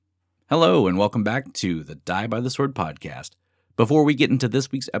Hello, and welcome back to the Die by the Sword podcast. Before we get into this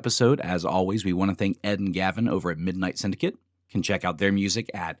week's episode, as always, we want to thank Ed and Gavin over at Midnight Syndicate. You can check out their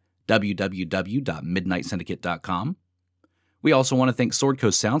music at www.midnightsyndicate.com. We also want to thank Sword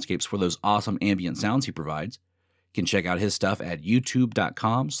Coast Soundscapes for those awesome ambient sounds he provides. You can check out his stuff at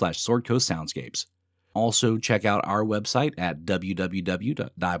youtube.com/swordcoastsoundscapes. Also, check out our website at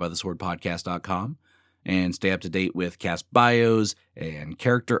www.diebytheswordpodcast.com and stay up to date with cast bios and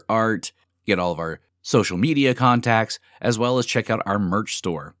character art, get all of our social media contacts, as well as check out our merch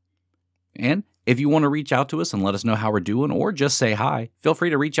store. And if you want to reach out to us and let us know how we're doing or just say hi, feel free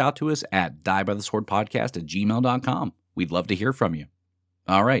to reach out to us at diebytheswordpodcast@gmail.com. We'd love to hear from you.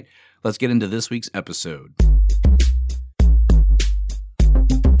 All right, let's get into this week's episode.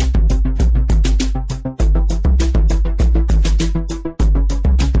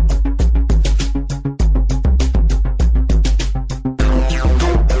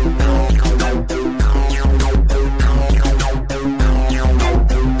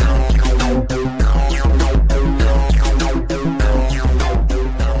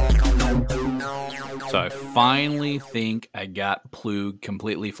 So I finally think I got Plug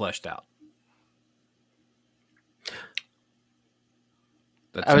completely fleshed out.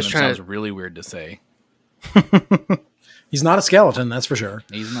 That sounds really weird to say. He's not a skeleton, that's for sure.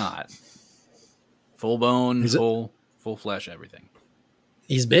 He's not. Full bone, full flesh, everything.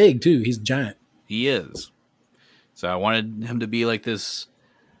 He's big, too. He's giant. He is. So I wanted him to be like this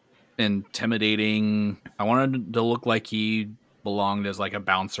intimidating. I wanted him to look like he belonged as like a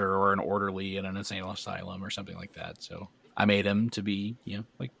bouncer or an orderly in an insane asylum or something like that. So I made him to be,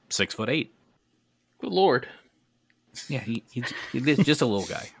 like 6'8". Good Lord. Yeah, he's just a little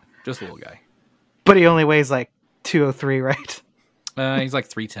guy. Just a little guy. But he only weighs like 203, right? He's like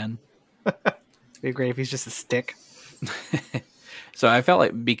 310. It'd be great if he's just a stick. So I felt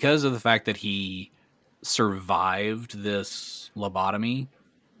like because of the fact that he survived this lobotomy,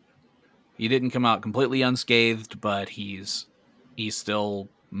 he didn't come out completely unscathed, but he's still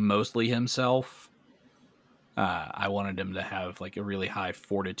mostly himself. I wanted him to have like a really high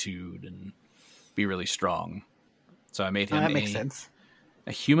fortitude and be really strong. So I made him that makes sense.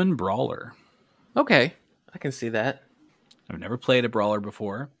 A human brawler. Okay, I can see that. I've never played a brawler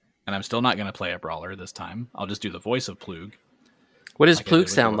before, and I'm still not going to play a brawler this time. I'll just do the voice of Plug. What does Plug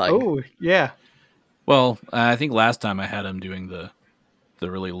sound like? Oh, yeah. Well, I think last time I had him doing the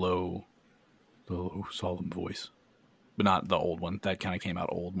really low, solemn voice. But not the old one. That kind of came out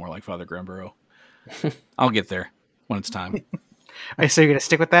old, more like Father Grimburrow. I'll get there when it's time. So you're going to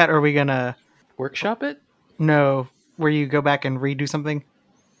stick with that, or are we going to... Workshop it? No, where you go back and redo something?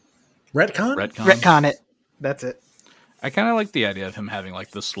 Retcon? Retcon it. That's it. I kind of like the idea of him having like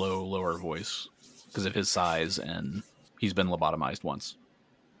the slow, lower voice because of his size, and he's been lobotomized once.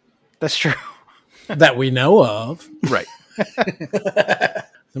 That's true. That we know of. Right.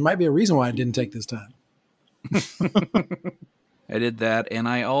 There might be a reason why I didn't take this time. I did that, and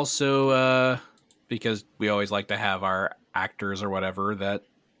I also, because we always like to have our actors or whatever that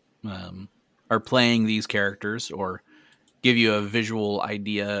are playing these characters or give you a visual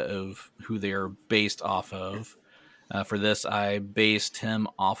idea of who they are based off of. For this, I based him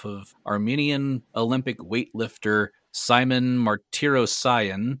off of Armenian Olympic weightlifter Simon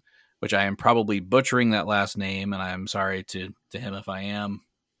Martirosyan, which I am probably butchering that last name, and I'm sorry to him if I am.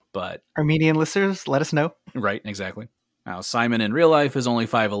 But Armenian listeners, let us know. Right, exactly. Now, Simon in real life is only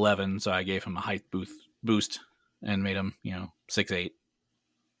 5'11", so I gave him a height boost and made him, 6'8".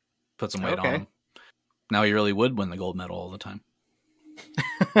 Put some weight on him. Now he really would win the gold medal all the time.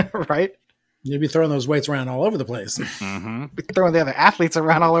 Right? You'd be throwing those weights around all over the place. Mm-hmm. Throwing the other athletes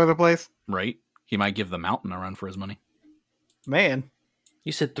around all over the place. Right. He might give the mountain a run for his money. Man.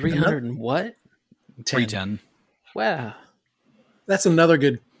 You said 300 and what? 310. Wow. That's another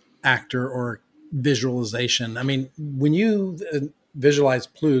good actor or visualization. I mean, when you visualize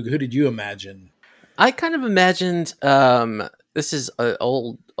Plug, who did you imagine? I kind of imagined, this is an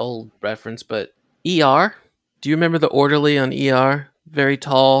old reference, but ER. Do you remember the orderly on ER? Very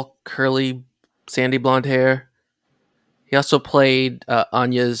tall, curly, sandy blonde hair. He also played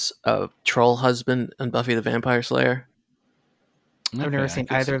Anya's troll husband on Buffy the Vampire Slayer. Okay, I've never seen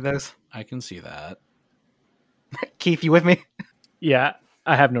either of those. I can see that. Keith, you with me? Yeah,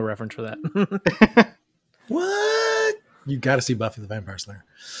 I have no reference for that. What? You got to see Buffy the Vampire Slayer.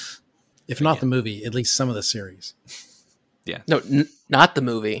 If not the movie, at least some of the series. Yeah. No, not the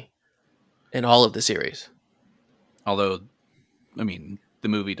movie. In all of the series. Although, I mean, the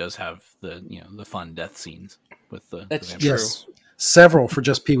movie does have the the fun death scenes with the. That's the true. Yes, several for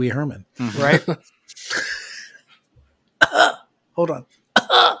just Pee Wee Herman. Right? Hold on.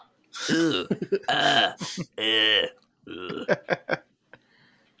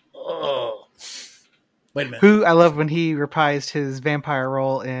 Oh. Wait a minute. Who I love when he reprised his vampire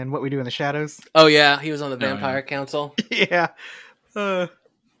role in What We Do in the Shadows. Oh yeah, he was on the yeah. Vampire Council. Yeah. They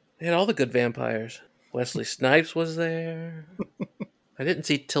had all the good vampires. Wesley Snipes was there. I didn't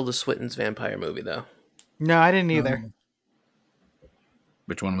see Tilda Swinton's vampire movie though. No, I didn't either.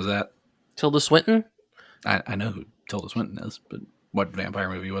 Which one was that? Tilda Swinton? I know who Tilda Swinton is, but what vampire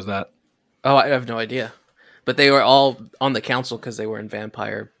movie was that? Oh, I have no idea. But they were all on the council because they were in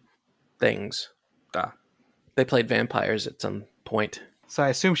vampire things. Ah, They played vampires at some point. So I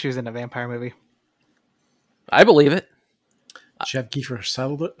assume she was in a vampire movie. I believe it. Did you have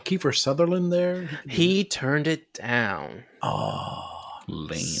Kiefer Sutherland there? He turned it down. Oh,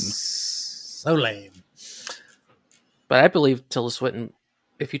 lame. so lame. But I believe Tilda Swinton.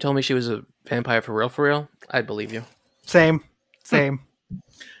 If you told me she was a vampire for real, I'd believe you. Same.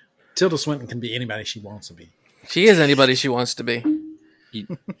 Tilda Swinton can be anybody she wants to be. She is anybody she wants to be. You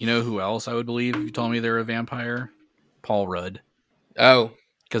know who else I would believe if you told me they're a vampire? Paul Rudd. Oh.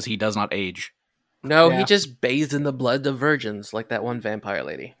 Because he does not age. No, Yeah. he just bathed in the blood of virgins like that one vampire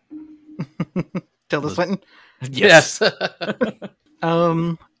lady. Tilda Swinton. Yes.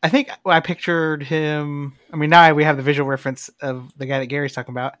 I think I pictured him. I mean, now we have the visual reference of the guy that Gary's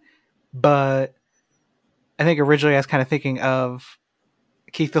talking about, but I think originally I was kind of thinking of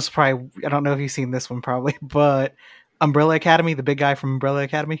Keith. This probably, I don't know if you've seen this one, probably, but Umbrella Academy, the big guy from Umbrella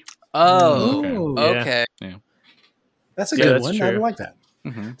Academy. Oh, Ooh, okay. that's a Yeah, good that's one. true. I like that.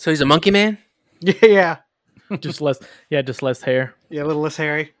 Mm-hmm. So he's a monkey man? Yeah, just less hair. yeah, a little less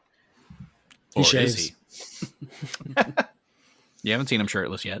hairy. He Or shaves. is he? You haven't seen him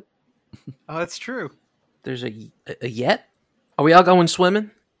shirtless yet. Oh, that's true. There's a yet? Are we all going swimming?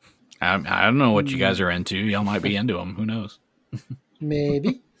 I don't know what you guys are into. Y'all might be into him. Who knows?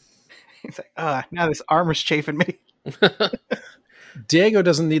 Maybe. He's like, now this armor's chafing me. Diego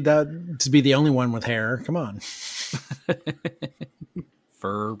doesn't need that to be the only one with hair. Come on.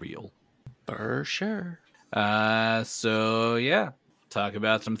 For real. For sure. So yeah, talk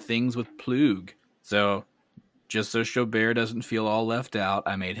about some things with Plug. So just so Chaubert doesn't feel all left out,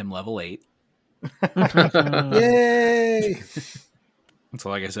 I made him level 8. Yay! So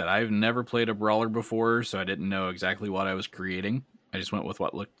like I said, I've never played a brawler before, so I didn't know exactly what I was creating. I just went with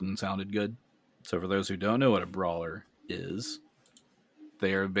what looked and sounded good. So for those who don't know what a brawler is,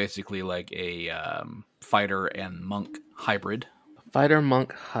 they are basically like a fighter and monk hybrid. Fighter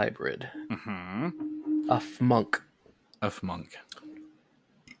monk hybrid. Mm-hmm. A monk. Of monk.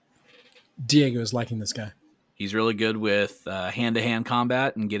 Diego is liking this guy. He's really good with hand-to-hand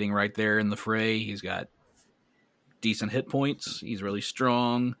combat and getting right there in the fray. He's got decent hit points. He's really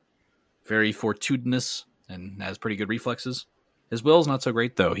strong, very fortitudinous, and has pretty good reflexes. His will's not so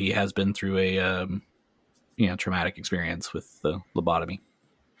great, though. He has been through a traumatic experience with the lobotomy.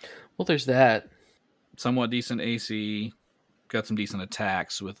 Well, there's that. Somewhat decent AC. Got some decent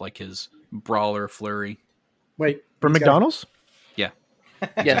attacks with like his brawler flurry. Wait. From he's got- McDonald's? Yes,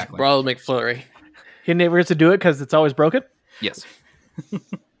 Exactly. Brawl McFlurry. He never gets to do it because it's always broken? Yes.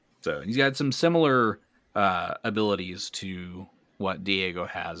 So he's got some similar abilities to what Diego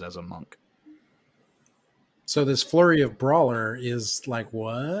has as a monk. So this flurry of brawler is like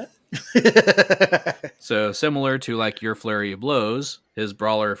what? So similar to like your flurry of blows, his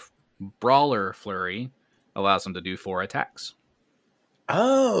brawler flurry allows him to do 4 attacks.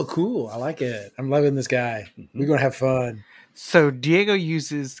 Oh, cool. I like it. I'm loving this guy. We're going to have fun. So Diego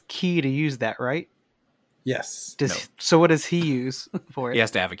uses key to use that, right? Yes. No. So what does he use for it? He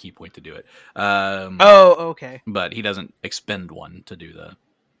has to have a key point to do it. Oh, okay. But he doesn't expend one to do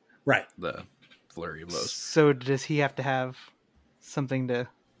Right. the flurry of blows. So does he have to have something to?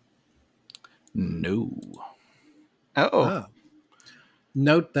 No. Oh, Ah.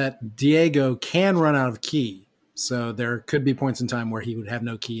 Note that Diego can run out of key. So there could be points in time where he would have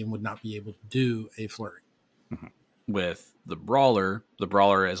no key and would not be able to do a flurry. With the brawler,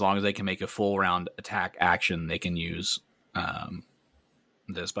 as long as they can make a full round attack action, they can use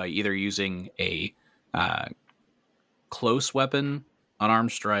this by either using a close weapon,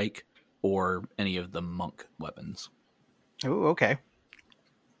 unarmed strike, or any of the monk weapons. oh, okay.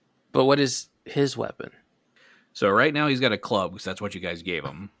 But what is his weapon? So right now he's got a club because that's what you guys gave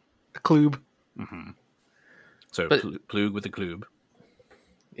him. A klub. So But- Plug with a club.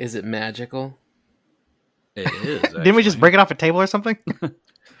 Is it magical? It is. Didn't we just break it off a table or something?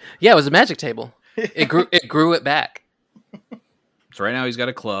 Yeah, it was a magic table. It grew it back. So right now he's got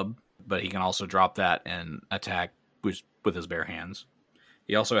a club, but he can also drop that and attack with his bare hands.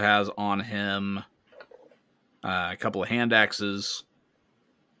 He also has on him a couple of hand axes,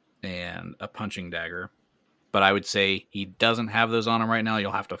 and and a punching dagger. But I would say he doesn't have those on him right now.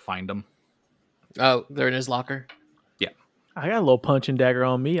 You'll have to find them. Oh, they're in his locker. I got a little punching dagger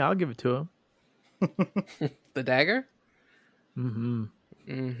on me. I'll give it to him. The dagger? Mm-hmm.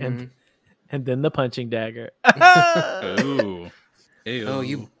 Mm-hmm. And then the punching dagger. Ooh. Ew. Oh,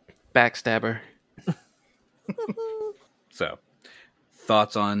 you backstabber. So,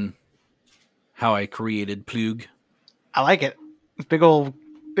 thoughts on how I created Plug? I like it. This big old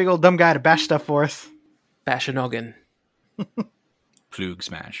dumb guy to bash stuff for us. Bashanogan. Plug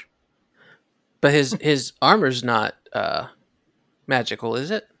smash. But his armor's not magical,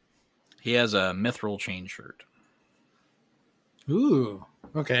 is it? He has a mithril chain shirt. Ooh,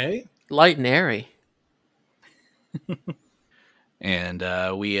 okay. Light and airy.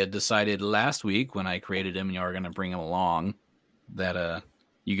 And we had decided last week when I created him and you were going to bring him along that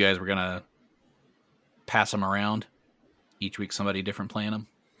you guys were going to pass him around. Each week somebody different playing him.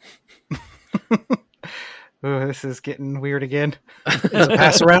 Ooh, this is getting weird again. It's a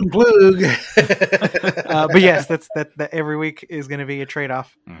pass around Plug. But yes, that every week is going to be a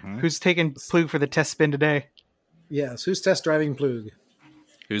trade-off. Mm-hmm. Who's taking Plug for the test spin today? Yes, who's test driving Plug?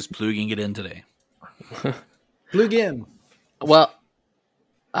 Who's plugging it in today? Plug in. Well,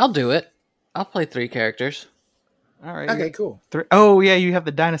 I'll do it. I'll play 3 characters. All right. Okay, cool. Oh, yeah, you have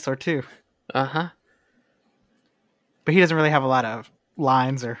the dinosaur too. Uh-huh. But he doesn't really have a lot of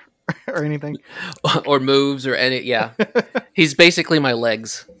lines or anything. Or moves or any, yeah. He's basically my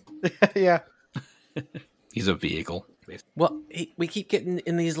legs. Yeah. He's a vehicle. Well, we keep getting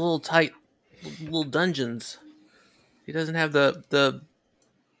in these little tight little dungeons. He doesn't have the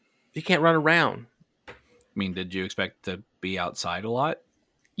he can't run around. I mean, did you expect to be outside a lot?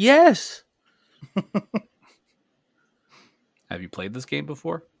 Yes. Have you played this game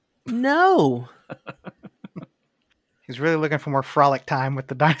before? No. He's really looking for more frolic time with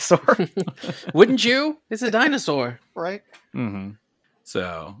the dinosaur. Wouldn't you? It's a dinosaur. Right? Mm-hmm.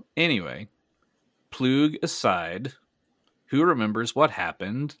 So, anyway, Plug aside, who remembers what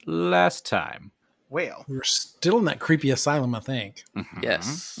happened last time? Well, We're still in that creepy asylum, I think. Mhm,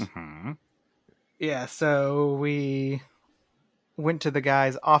 Yes. mhm. yeah, so we went to the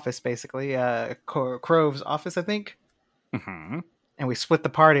guy's office, basically, Crove's office, I think, Mhm. and we split the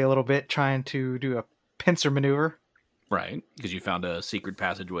party a little bit, trying to do a pincer maneuver. Right, because you found a secret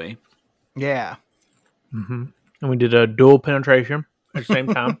passageway. Yeah. Mm-hmm. And we did a dual penetration at the same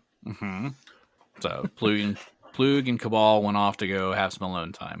time. Mm-hmm. So Plug and Cabal went off to go have some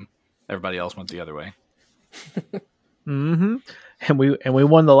alone time. Everybody else went the other way. Mm-hmm. And we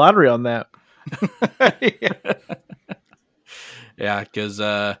won the lottery on that. Yeah, because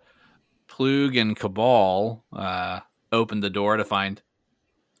Plug and Cabal opened the door to find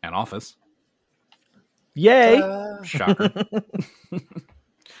an office. Yay! Shocker.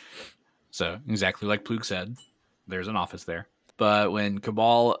 So, exactly like Plug said, there's an office there. But when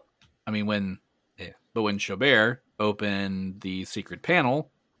Chaubert opened the secret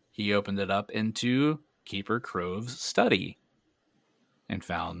panel, he opened it up into Keeper Crove's study and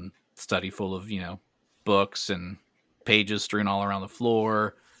found study full of, books and pages strewn all around the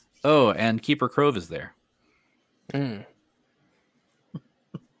floor. Oh, and Keeper Crove is there. Mm.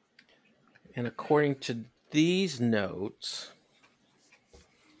 And according to these notes,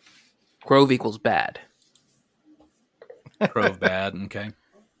 Grove equals bad. Crove bad, okay.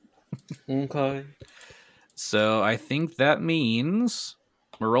 Okay. So I think that means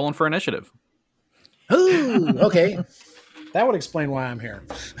we're rolling for initiative. Ooh, okay. That would explain why I'm here.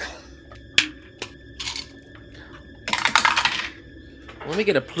 Let me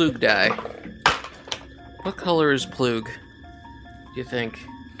get a Plug die. What color is Plug? Do you think?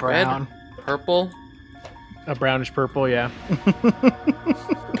 Brown. Red? Purple? A brownish purple, yeah.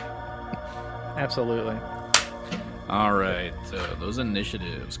 Absolutely. All right, those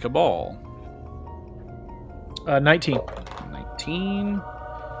initiatives. Cabal, 19. 19.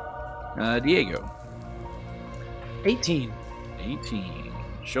 Diego, 18. 18.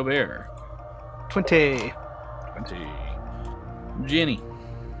 Chaubert, 20. 20. Jenny,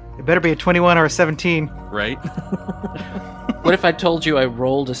 It better be a 21 or a 17. right? What if I told you I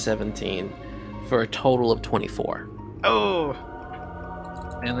rolled a 17 for a total of 24? Oh.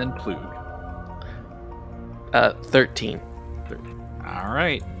 And then Plug. 13. All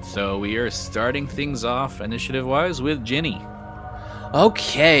right, so we are starting things off initiative-wise with Jenny.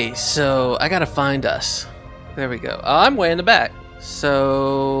 Okay, so I gotta find us. There we go. I'm way in the back,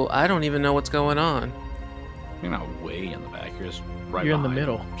 so I don't even know what's going on. You're not way in the back. You're just right You're in the behind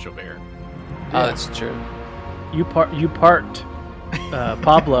middle. Chaubert. Oh, that's true. You parked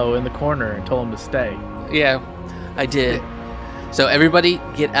Pablo in the corner and told him to stay. Yeah, I did. So everybody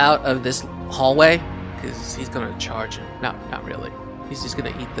get out of this hallway because he's gonna charge him. No, not really. He's just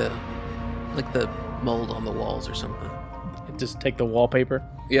gonna eat the mold on the walls or something. Just take the wallpaper.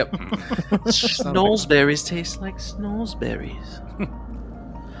 Yep. Snowsberries taste like snowsberries.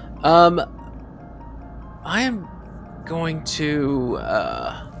 I am going to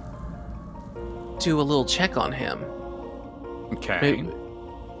do a little check on him. Okay.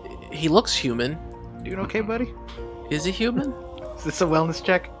 He looks human. Doing okay, buddy? Is he human? Is this a wellness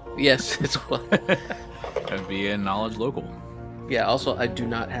check? Yes, it's well. That'd be a knowledge local. Yeah, also, I do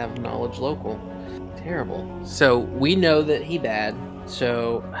not have knowledge local. Terrible. So, we know that he bad,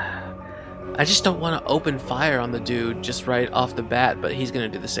 so I just don't want to open fire on the dude just right off the bat, but he's going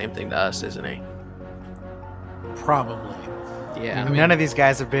to do the same thing to us, isn't he? Probably. Yeah. I mean, none of these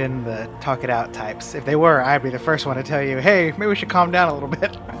guys have been the talk it out types. If they were, I'd be the first one to tell you, hey, maybe we should calm down a little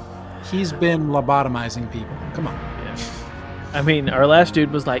bit. He's been lobotomizing people. Come on. Yeah. I mean, our last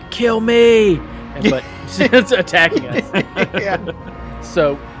dude was like, "Kill me," but it's attacking us. Yeah.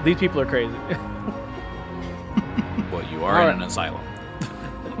 So these people are crazy. Well, you are in an asylum.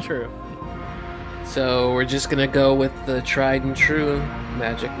 True. So, we're just going to go with the tried and true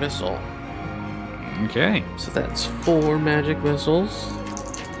magic missile. Okay. So that's 4 magic missiles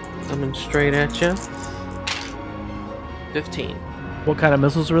coming straight at you. 15. What kind of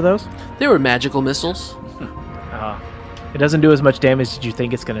missiles were those? They were magical missiles. It doesn't do as much damage as you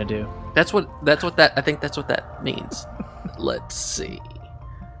think it's gonna do. I think that's what that means. Let's see.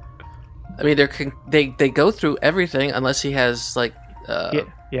 I mean, they go through everything unless he has like.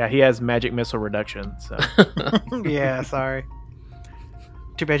 Yeah, he has magic missile reduction. So Yeah, sorry.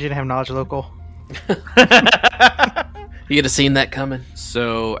 Too bad you didn't have knowledge local. You could have seen that coming.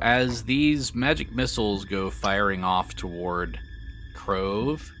 So as these magic missiles go firing off toward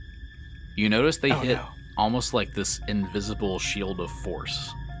Crove, you notice they hit almost like this invisible shield of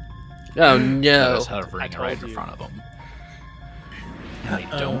force Oh that no! is hovering right in front of them. And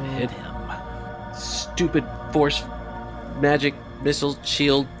they don't hit him. Stupid force magic missile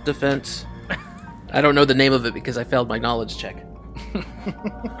shield defense. I don't know the name of it because I failed my knowledge check.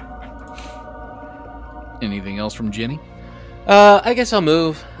 Anything else from Jenny? I guess I'll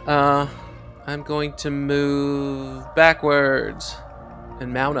move. I'm going to move backwards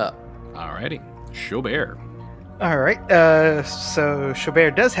and mount up. Alrighty. Chaubert. All right. So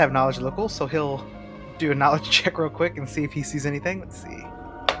Chaubert does have knowledge local, so he'll do a knowledge check real quick and see if he sees anything. Let's see.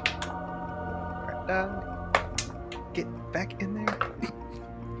 Get back in there.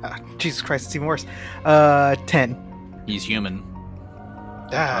 Jesus Christ, it's even worse. 10. He's human.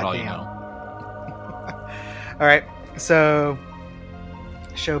 Ah, Not all damn. you know. All right. So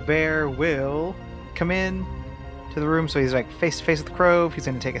Chaubert will come in to the room. So he's like face to face with the Crove. He's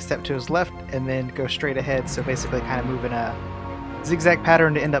going to take a step to his left and then go straight ahead. So basically kind of move in a zigzag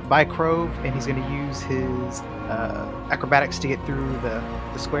pattern to end up by Crove. And he's going to use his acrobatics to get through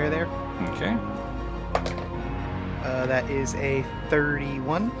the square there. Okay. That is a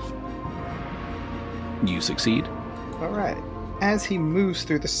 31. You succeed. All right. As he moves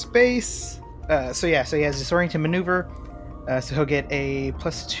through the space, so he has disorienting maneuver, so he'll get a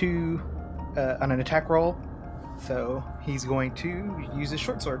 +2 on an attack roll. So he's going to use his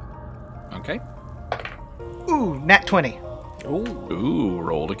short sword. Okay. Ooh, nat 20. Ooh,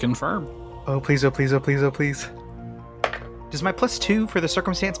 roll to confirm. Oh please, oh please, oh please, oh please. Does my +2 for the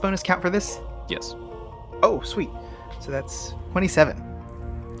circumstance bonus count for this? Yes. Oh, sweet. So that's 27.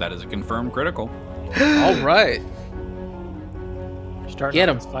 That is a confirmed critical. All right. Start Get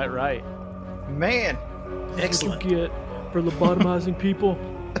him. this fight right. Man. Excellent. What you get for lobotomizing people,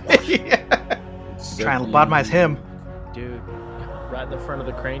 Yeah. Trying to lobotomize him. dude. Right in the front of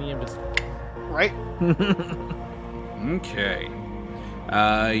the cranium, just. Right? Okay.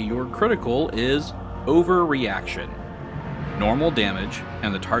 Your critical is overreaction. Normal damage,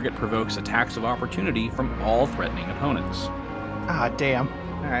 and the target provokes attacks of opportunity from all threatening opponents. Ah, damn.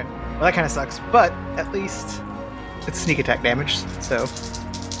 Alright. Well, that kind of sucks, but at least it's sneak attack damage, so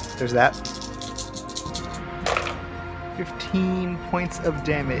there's that. 15 points of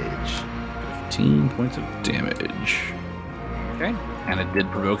damage. 15 points of damage. Okay. And it did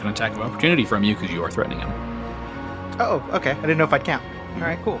provoke an attack of opportunity from you because you are threatening him. Oh, okay. I didn't know if I'd count.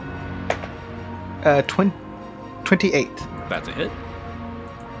 Alright, cool. 28. That's a hit.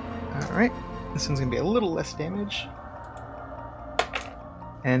 Alright. This one's going to be a little less damage.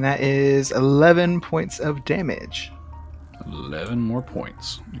 And that is 11 points of damage. 11 more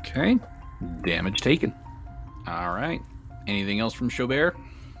points. Okay. Damage taken. All right. Anything else from Chaubert?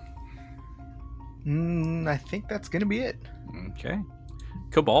 I think that's going to be it. Okay.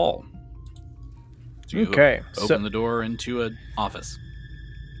 Cabal. So you Okay, open so- the door into an office.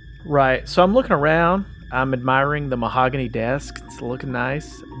 Right. So I'm looking around. I'm admiring the mahogany desk. It's looking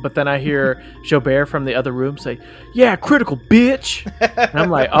nice. But then I hear Jobert from the other room say, "Yeah, critical, bitch." And I'm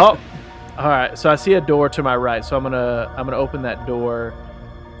like, "Oh, all right." So I see a door to my right. So I'm gonna open that door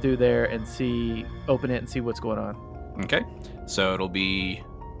through there and open it and see what's going on. Okay. So it'll be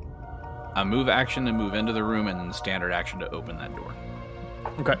a move action to move into the room and then standard action to open that door.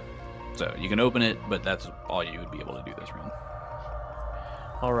 Okay. So you can open it, but that's all you would be able to do this round.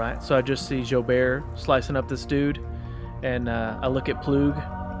 All right. So I just see Jobert slicing up this dude, and I look at Plug,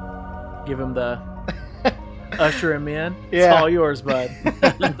 give him the usher him in. Yeah. It's all yours, bud.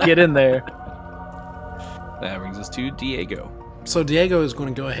 Get in there. That brings us to Diego. So Diego is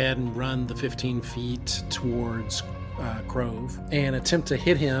going to go ahead and run the 15 feet towards Crove and attempt to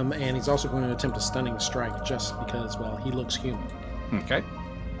hit him, and he's also going to attempt a stunning strike just because, well, he looks human. Okay.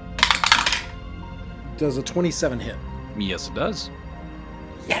 Does a 27 hit? Yes, it does.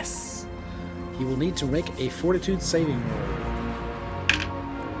 Yes! He will need to make a fortitude saving roll.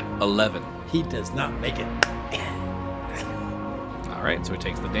 11. He does not make it. All right, so he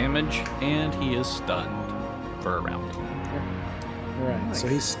takes the damage, and he is stunned for a round. All right, so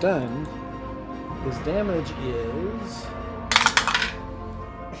he's stunned. His damage is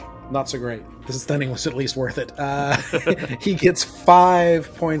not so great. The stunning was at least worth it. He gets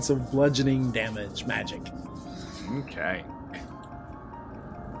 5 points of bludgeoning damage, magic. Okay.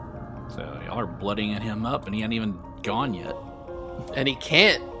 So y'all are blooding him up, and he ain't even gone yet. And he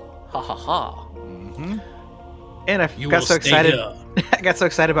can't. Ha ha ha. Mm-hmm. And I You got will so stay excited. here. I got so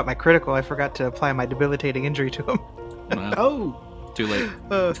excited about my critical, I forgot to apply my debilitating injury to him. Well, Oh, too late.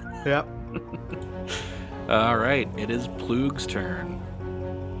 Yep. All right, it is Plug's turn.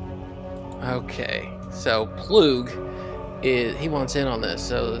 Okay, so Plug he wants in on this.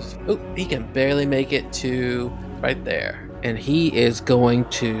 So he can barely make it to right there, and he is going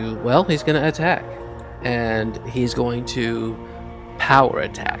to he's going to attack, and he's going to power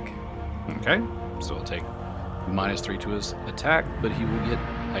attack. Okay, so he'll take -3 to his attack, but he will get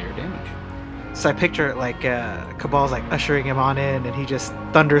higher damage. So I picture it like Cabal's like ushering him on in, and he just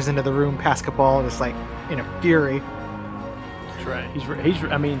thunders into the room past Cabal, just like in a fury. That's right.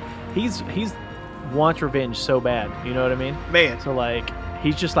 He's wants revenge so bad. You know what I mean? Man, So like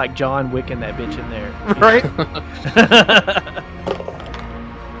he's just like John Wick in that bitch in there. right?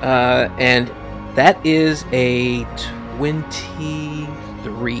 And that is a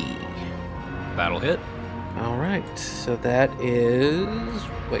 23. That'll hit. All right, so that is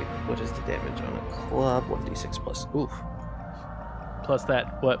what is the damage on a club? 1d6 plus. Oof. Plus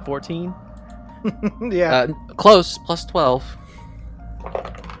that 14? Yeah. Close, plus 12.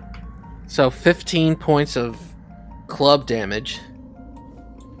 So 15 points of club damage.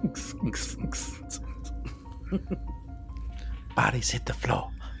 bodies hit the floor.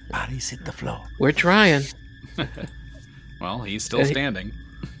 Bodies hit the floor. We're trying, Well, he's still standing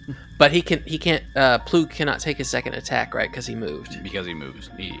but he can't. Plug cannot take his second attack, right? Because he moved. because he moves.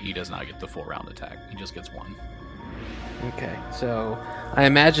 He does not get the full round attack. He just gets one. Okay, so I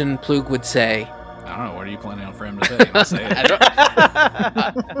imagine Plug would say, I don't know. What are you planning on for him to say? Let's say it. I don't,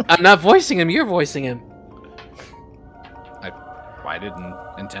 I'm not voicing him. You're voicing him. I didn't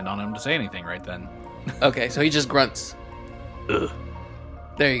intend on him to say anything right then. Okay, so he just grunts. Ugh.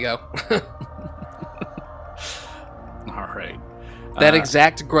 There you go. All right. That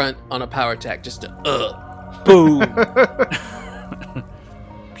exact grunt on a power attack, just a Boom.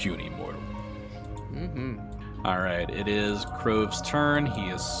 puny mortal. Mm-hmm. All right, it is Crove's turn. He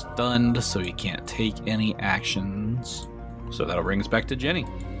is stunned, so he can't take any actions. So that'll bring us back to Jenny.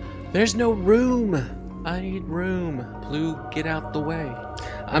 There's no room. I need room. Plug, get out the way.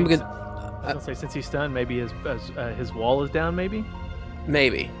 I'm gonna I was gonna say, since he's stunned, maybe his wall is down. Maybe.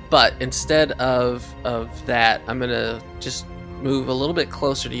 maybe, but instead of that, I'm gonna just move a little bit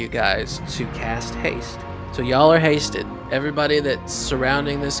closer to you guys to cast haste. So y'all are hasted. Everybody that's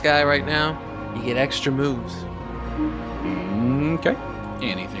surrounding this guy right now, you get extra moves. Okay.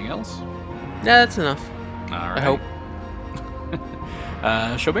 Anything else? Yeah, that's enough. All right. I hope.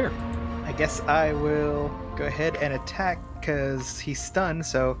 Chaubert. I guess I will go ahead and attack because he's stunned,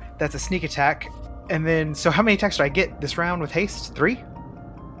 so that's a sneak attack. And then, so how many attacks do I get this round with haste? 3?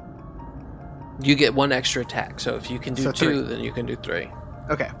 You get one extra attack. So if you can do So 2, three. then you can do 3.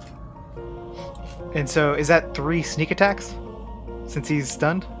 Okay. And so is that 3 sneak attacks since he's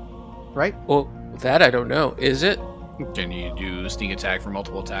stunned? Right? Well, that I don't know. Is it? Can you do sneak attack for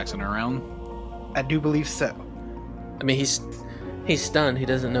multiple attacks in a round? I do believe so. I mean, he's stunned. He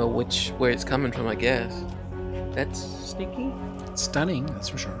doesn't know where it's coming from, I guess. That's sneaky. Stunning, that's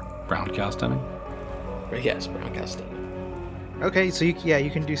for sure. Round cast stunning? Yes, brown cow stunning. Okay, so you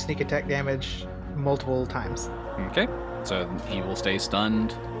can do sneak attack damage multiple times. Okay, so he will stay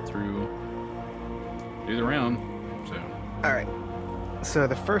stunned through the round. So All right. So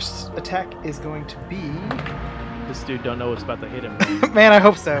the first attack is going to be. This dude don't know what's about to hit him. Man, I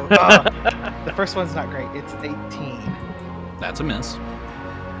hope so. Oh, the first one's not great. It's 18. that's a miss.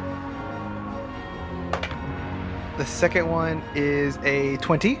 The second one is a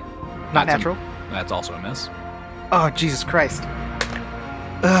 20. Not That's natural. That's also a miss. Oh, Jesus Christ.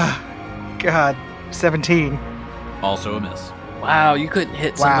 Ugh. God. 17. Also a miss. Wow, you couldn't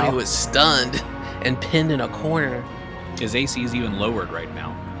hit somebody Wow. who was stunned and pinned in a corner. His AC is even lowered right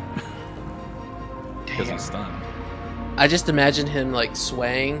now because Damn. he's stunned. I just imagine him like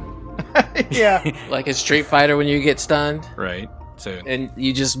swaying Yeah. like a Street Fighter when you get stunned, Right. So and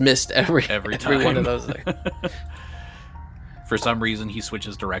you just missed every time. one of those. For some reason, he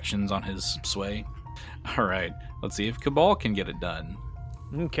switches directions on his sway. All right. Let's see if Cabal can get it done.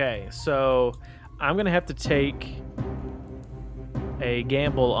 Okay, so I'm gonna have to take a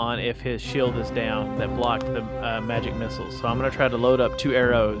gamble on if his shield is down that blocked the magic missiles. So I'm gonna try to load up 2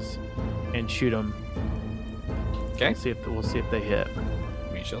 arrows and shoot them. Okay. We'll see if they hit.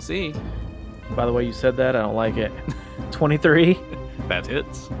 We shall see. By the way, you said that I don't like it. 23. That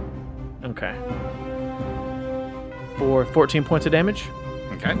hits. Okay. For 14 points of damage.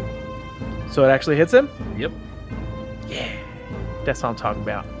 Okay. So it actually hits him. Yep. That's what I'm talking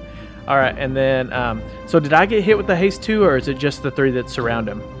about. All right, and then so did I get hit with the haste too, or is it just the 3 that surround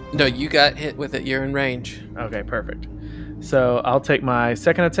him? No, you got hit with it. You're in range. Okay, perfect. So I'll take my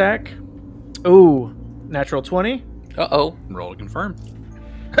second attack. Ooh, natural 20. Uh-oh. Roll to confirm.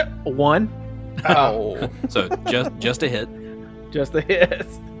 1. Oh. So just a hit. Just the hit.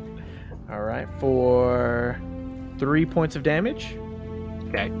 All right, for 3 points of damage.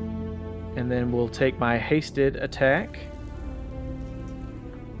 Okay. And then we'll take my hasted attack.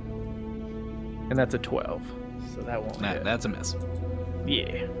 And that's a 12. So that won't hit. That's a miss.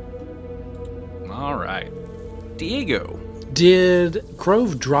 Yeah. All right. Diego. Did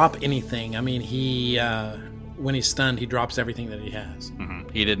Crove drop anything? I mean, he when he's stunned, he drops everything that he has.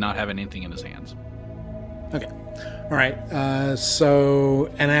 He did not have anything in his hands. Okay. All right. So,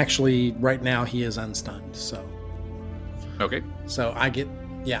 and actually, right now he is unstunned. Okay. So I get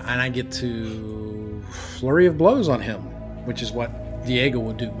to flurry of blows on him, which is what Diego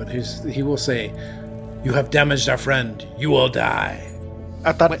will do. But he will say, "You have damaged our friend. You will die."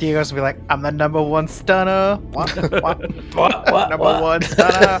 I thought Diego's would be like, I'm the number 1 stunner. What? Number 1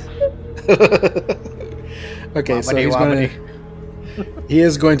 stunner. Okay, so Wobbity he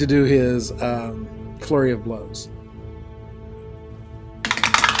is going to do his flurry of blows.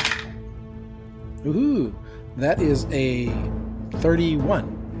 Ooh, that is a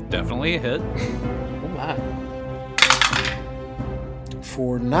 31 Definitely a hit. Oh my.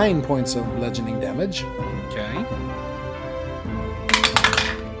 for 9 points of bludgeoning damage. Okay.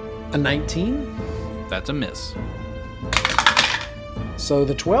 A 19. That's a miss. So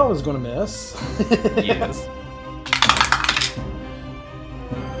the 12 is going to miss. Yes.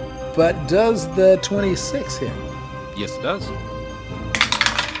 But does the 26 hit Yes, it does.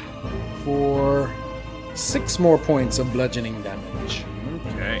 for 6 more points of bludgeoning damage?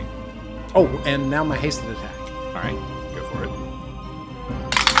 Okay. Oh, and now my hasted attack. All right. Go for it.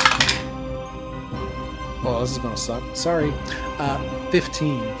 Oh, this is going to suck. Sorry.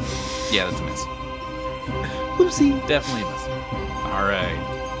 15. Yeah, that's a miss. Oopsie. Definitely a miss. All right.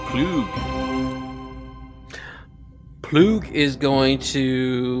 Klug. Plug is going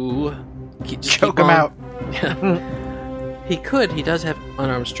to Choke him out. He could. He does have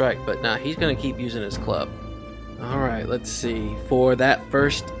unarmed strike, but nah, he's going to keep using his club. All right, let's see. For that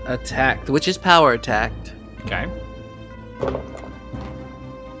first attack, which is power attacked, Okay.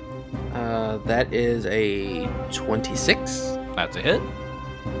 that is a 26. That's a hit.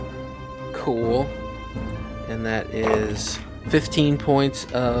 Cool. And that is 15 points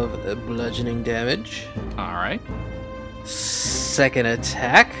of bludgeoning damage. All right. Second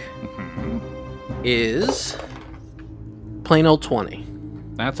attack is plain old 20.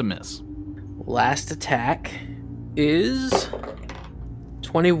 That's a miss. Last attack is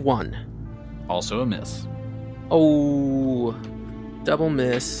 21. Also a miss. Oh, double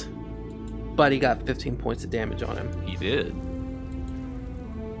miss. But he got 15 points of damage on him. He did.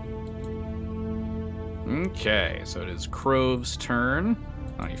 Okay, so it is Crove's turn.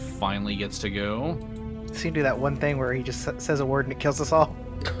 Now he finally gets to go. So you do that one thing where he just says a word and it kills us all.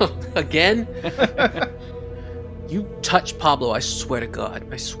 Again? You touch Pablo, I swear to God.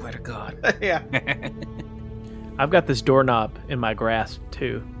 I swear to God. Yeah. I've got this doorknob in my grasp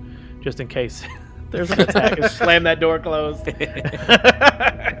too, just in case There's an attack. Just slam that door closed.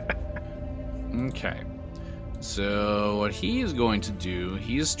 Okay. So what he is going to do,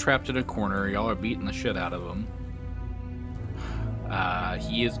 he's trapped in a corner. Y'all are beating the shit out of him.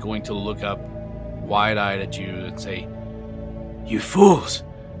 He is going to look up wide-eyed at you and say, "You fools!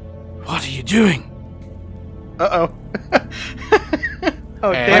 What are you doing?" Uh-oh.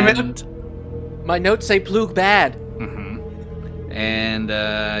 Oh, damn it. And, My notes say Plug bad. and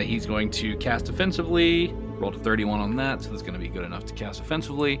he's going to cast offensively. Rolled a 31 on that, so that's going to be good enough to cast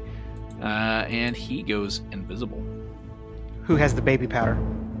offensively. And he goes invisible. Who has the baby powder?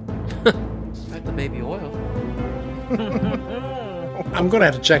 Like the baby oil. I'm going to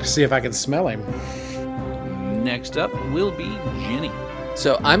have to check to see if I can smell him. Next up will be Jenny.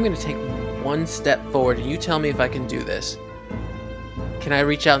 So I'm going to take one step forward, and you tell me if I can do this. Can I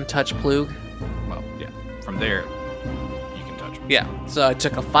reach out and touch Plug? Well, yeah. From there, you can touch him. Yeah. So I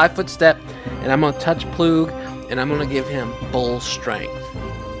took a 5-foot step, and I'm going to touch Plug, and I'm going to give him bull strength.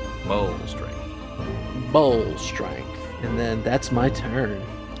 Bowl strength. Bull strength. And then that's my turn.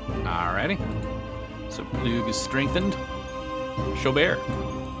 Alrighty. So Plug is strengthened. Chaubert.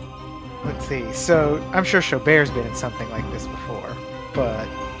 Let's see. So I'm sure Chaubert's been in something like this before, but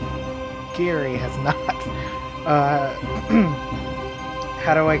Gary has not.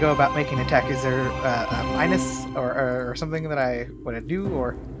 How do I go about making an attack? Is there a minus or something that I want to do?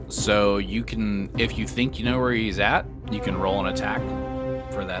 Or So you can, if you think you know where he's at, you can roll an attack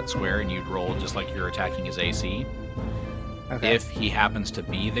for that square, and you'd roll just like you're attacking his AC. okay. If he happens to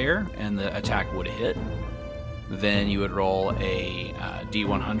be there and the attack would hit, then you would roll a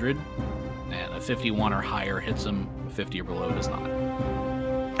D100, and a 51 or higher hits him, 50 or below does not.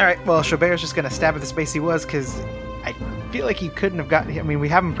 All right. Well, Chaubert's just going to stab at the space he was because I feel like he couldn't have gotten. I mean, we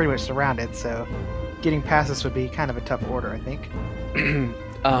have him pretty much surrounded, so getting past this would be kind of a tough order, I think.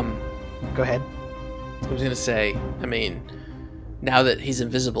 Go ahead. I was gonna say, I mean, now that he's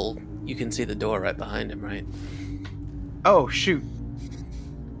invisible, you can see the door right behind him, right? Oh shoot.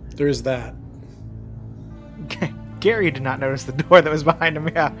 There is that. Gary did not notice the door that was behind him.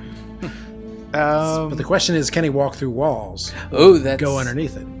 Yeah. But the question is, can he walk through walls? Oh, that's... Go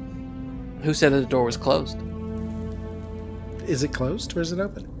underneath it. Who said that the door was closed? Is it closed or is it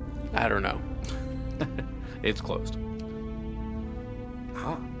open? I don't know. It's closed.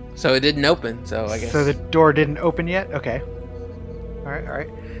 Ah. So it didn't open, so I guess... So the door didn't open yet? Okay. Alright, alright.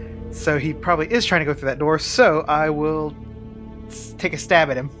 So he probably is trying to go through that door, so I will take a stab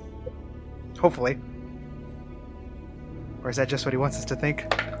at him. Hopefully. Or is that just what he wants us to think?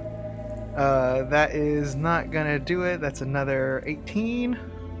 That is not gonna do it. That's another 18.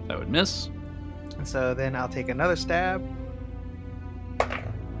 That would miss. And so then I'll take another stab.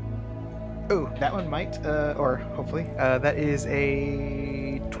 Oh, that one might, or hopefully. That is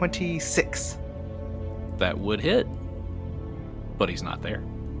a 26. That would hit. But he's not there.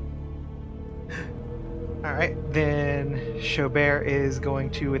 Alright, then Chaubert is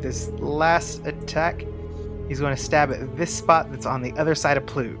going to, with his last attack, he's going to stab at this spot that's on the other side of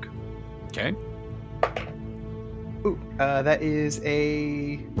Plug. Okay. Ooh, that is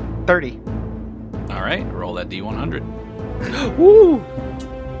a 30. Alright, roll that D100. Woo!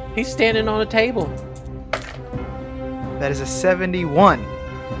 He's standing on a table. That is a 71.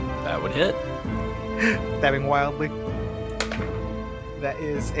 That would hit. Stabbing wildly. That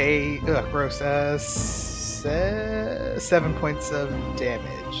is a, gross, 7 points of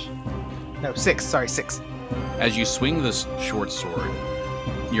damage. No, 6, sorry, 6. As you swing this short sword,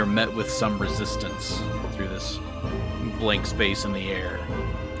 you're met with some resistance through this blank space in the air,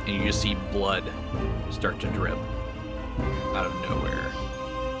 and you just see blood start to drip out of nowhere.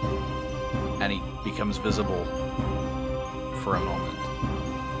 And he becomes visible for a moment.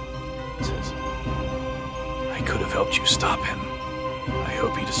 He says, "I could have helped you stop him. I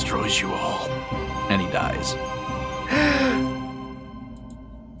hope he destroys you all." And he dies.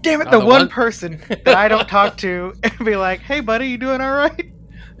 Damn it, Oh, the the one one- person that I don't talk to and be like, "Hey buddy, you doing alright?"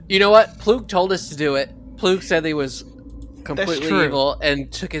 You know what? Plug told us to do it. Plug said he was completely true. evil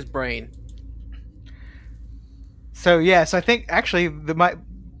and took his brain. So yeah, so I think actually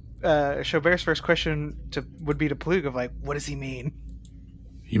Chaubert's first question would be to Plug of like, what does he mean?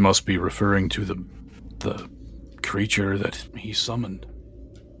 You must be referring to the creature that he summoned.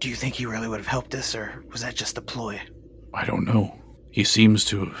 Do you think he really would have helped us, or was that just a ploy? I don't know. He seems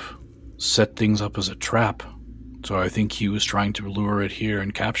to have set things up as a trap, so I think he was trying to lure it here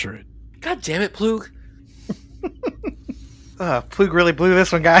and capture it. God damn it, Plug. Plug really blew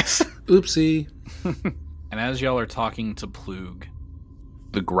this one, guys. Oopsie. And as y'all are talking to Plug,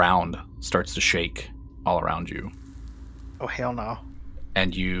 the ground starts to shake all around you. Oh hell no.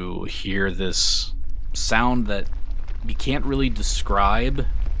 And you hear this sound that you can't really describe.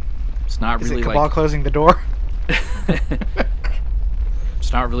 It's not Is really it Cabal like closing the door?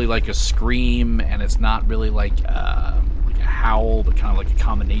 it's not really like a scream, and it's not really like a howl, but kind of like a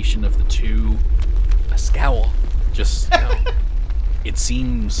combination of the two. A scowl. Just it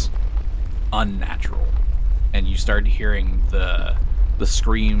seems unnatural, and you start hearing the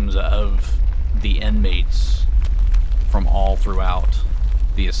screams of the inmates from all throughout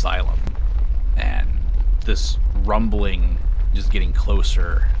the asylum, and this rumbling just getting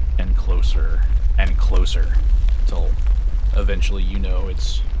closer and closer and closer until eventually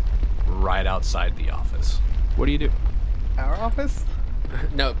it's right outside the office. What do you do? Our office?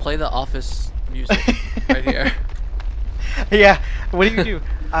 No, play the Office music right here. Yeah. What do?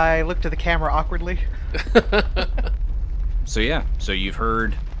 I look to the camera awkwardly. So you've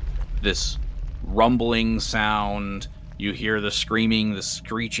heard this rumbling sound, you hear the screaming, the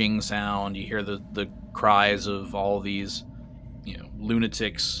screeching sound, you hear the cries of all these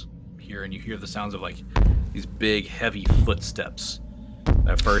lunatics here, and you hear the sounds of like these big heavy footsteps.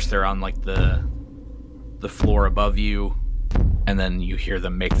 At first they're on like the floor above you, and then you hear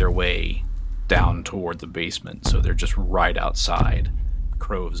them make their way down toward the basement, so they're just right outside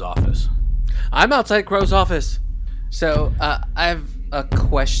Crove's office. I'm outside Crow's office. So, I have a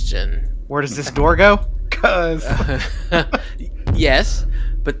question. Where does this door go? Cause Yes,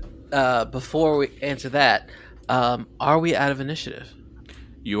 but before we answer that, are we out of initiative?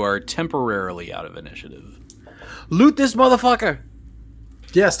 You are temporarily out of initiative. Loot this motherfucker!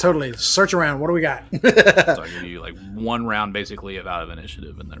 Yes, totally. Search around. What do we got? So I give you like one round basically of out of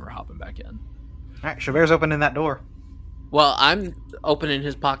initiative, and then we're hopping back in. all right, Chabert's opening that door. Well, I'm opening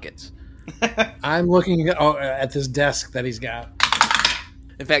his pockets. I'm looking at this desk that he's got.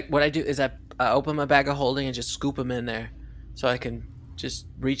 In fact, what I do is I open my bag of holding and just scoop them in there, so I can just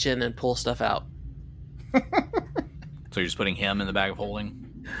reach in and pull stuff out. So you're just putting him in the bag of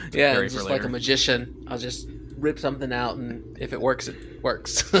holding? Yeah, carry just for like later? a magician. I'll just rip something out, and if it works, it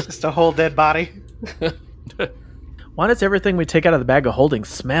works. Just a whole dead body. Why does everything we take out of the bag of holding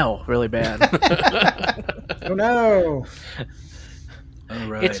smell really bad? Oh no! All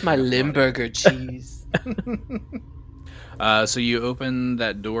right. It's my Limburger cheese. So you open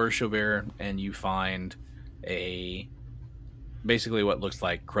that door, Chaubert, and you find basically what looks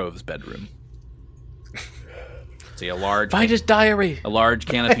like Crove's bedroom. See a large Find his diary. a large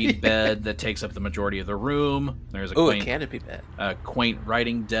canopied bed that takes up the majority of the room. There's a Ooh, a quaint, canopy bed. quaint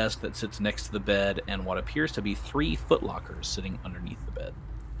writing desk that sits next to the bed, and what appears to be 3 footlockers sitting underneath the bed.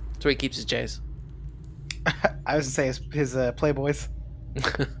 That's where he keeps his J's. I was gonna say his Playboys.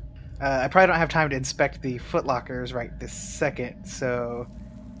 I probably don't have time to inspect the footlockers right this second, so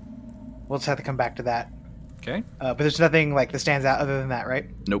we'll just have to come back to that. Okay. But there's nothing like that stands out other than that, right?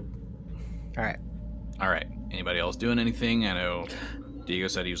 Nope. All right. All right. Anybody else doing anything? I know Diego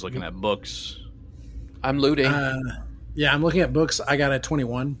said he was looking at books. I'm looting. Yeah, I'm looking at books. I got a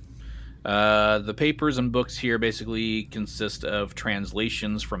 21. The papers and books here basically consist of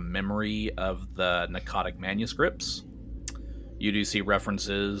translations from memory of the Nakhotic manuscripts. You do see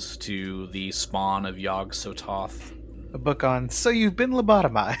references to the spawn of Yog-Sothoth. A book on So You've Been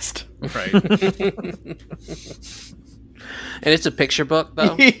Lobotomized. Right. And it's a picture book,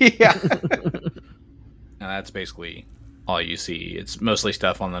 though. Yeah. And that's basically all you see. It's mostly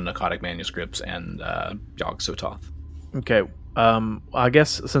stuff on the Nakhotic manuscripts and Yog-Sothoth. Okay. I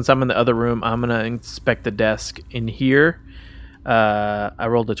guess since I'm in the other room, I'm gonna inspect the desk in here. I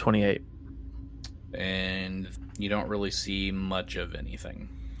rolled a 28. And you don't really see much of anything.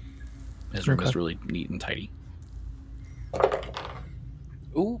 His room is really neat and tidy.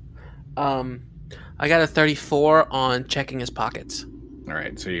 Ooh. I got a 34 on checking his pockets. All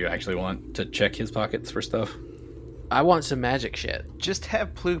right, so you actually want to check his pockets for stuff? I want some magic shit. Just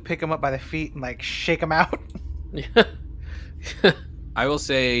have Plug pick him up by the feet and like shake him out. I will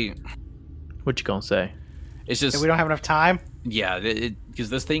say What you gonna say? it's just We don't have enough time. yeah, because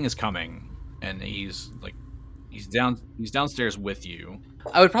this thing is coming, and he's downstairs with you.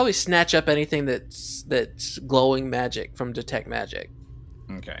 I would probably snatch up anything that's glowing magic from Detect Magic.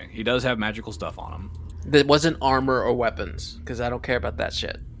 Okay, he does have magical stuff on him. That wasn't armor or weapons, because I don't care about that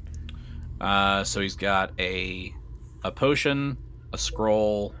shit. So he's got a potion, a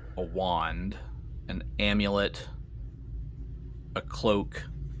scroll, a wand, an amulet, a cloak,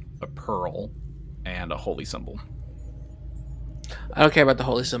 a pearl, and a holy symbol. I don't care about the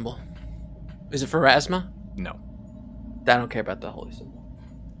holy symbol. Is it for Pharasma? No. I don't care about the holy symbol.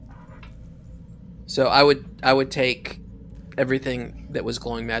 So I would take everything that was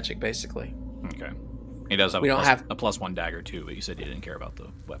glowing magic, basically. Okay. He does have We a don't plus, have- a +1 dagger too, but you said you didn't care about the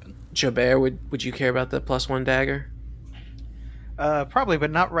weapon. Jobert, would you care about the +1 dagger? Probably,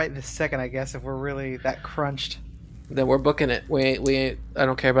 but not right this second. I guess if we're really that crunched. Then we're booking it. We ain't. I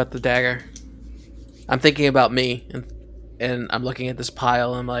don't care about the dagger. I'm thinking about me, and I'm looking at this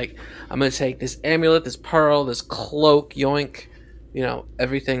pile. And I'm like, I'm gonna take this amulet, this pearl, this cloak, yoink. You know,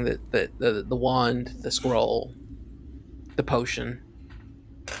 everything that the wand, the scroll, the potion,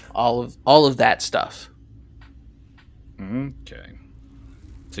 all of that stuff. Okay.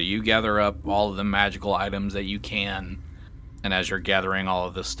 So you gather up all of the magical items that you can, and as you're gathering all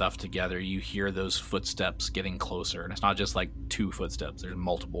of this stuff together, you hear those footsteps getting closer. And it's not just like 2 footsteps, there's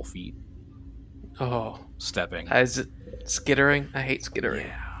multiple feet Oh, stepping. is it skittering? I hate skittering.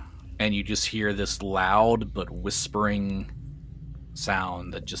 Yeah. And you just hear this loud but whispering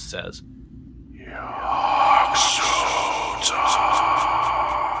sound that just says,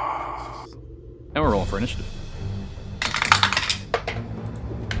 and we're rolling for initiative.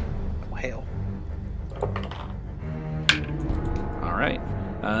 Oh, hell. All right.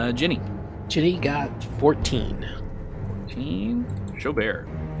 Ginny. Ginny got 14. 14. Chaubert.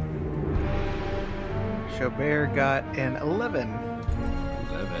 Chaubert got an 11.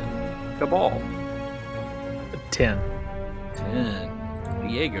 11. Cabal. 10. 10.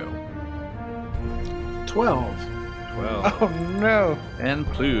 Diego. 12. 12. Oh no! And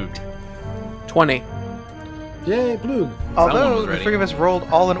Plug. 20. Yay, Blue. Although was the ready. 3 of us rolled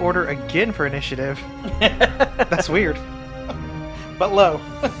all in order again for initiative. That's weird. But low.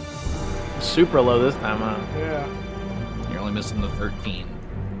 Super low this time, huh? Yeah. You're only missing the 13.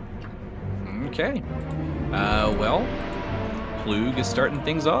 Okay. Well, Plug is starting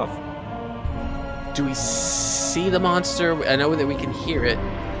things off. Do we see the monster? I know that we can hear it.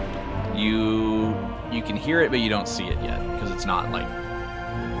 You can hear it, but you don't see it yet because it's not like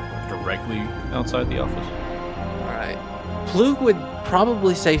directly outside the office. All right. Plug would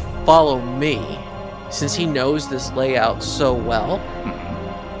probably say, "Follow me," since he knows this layout so well,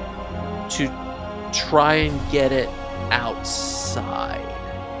 to try and get it outside.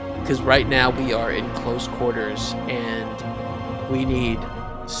 Because right now we are in close quarters and we need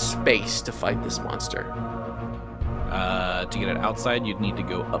space to fight this monster. To get it outside, you'd need to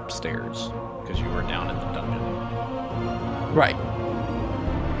go upstairs because you were down in the dungeon. Right.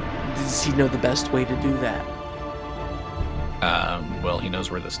 Does he know the best way to do that? Well, he knows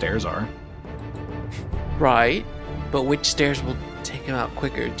where the stairs are. Right. But which stairs will take him out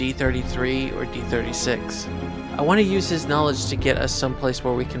quicker, D33 or D36? I want to use his knowledge to get us someplace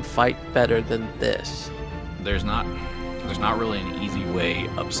where we can fight better than this. There's not really an easy way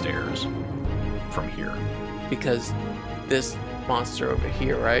upstairs from here. Because this monster over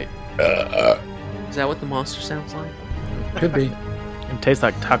here, right? Is that what the monster sounds like? Could be. It tastes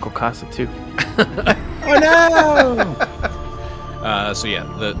like taco casa too. Oh no! So yeah,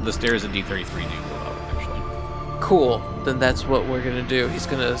 the stairs at D33 do go up actually. Cool. Then that's what we're gonna do. He's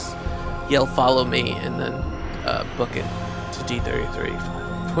gonna yell, "Follow me," and then book it to D33.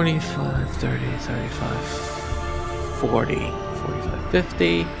 25, 30, 35, 40, 45,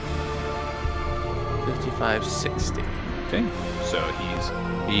 50, 55, 60. Okay, so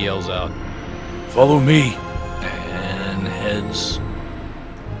he yells out, "Follow me," and heads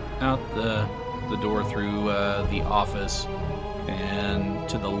out the door through the office, and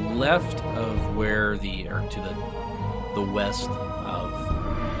to the left of where to the west of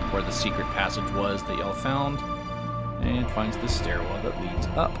where the secret passage was that y'all found, and finds the stairwell that leads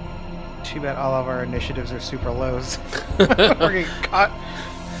up. Too bad all of our initiatives are super lows. We're getting caught.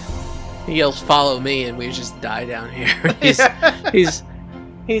 He yells, "Follow me," and we just die down here. He's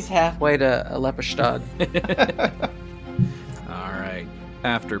halfway to Lepperstad. All right.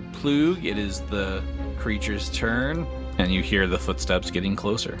 After Plug, it is the creature's turn, and you hear the footsteps getting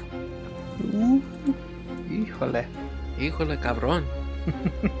closer. Híjole. Híjole, cabrón.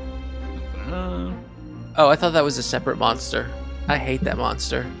 Uh, Oh, I thought that was a separate monster. I hate that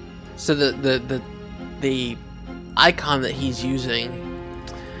monster. So the icon that he's using,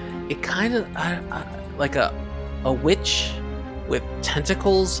 it kind of like a witch with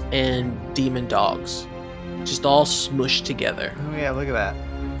tentacles and demon dogs, just all smushed together. Oh yeah, look at that.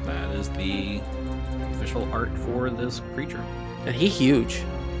 that is the official art for this creature. And he huge.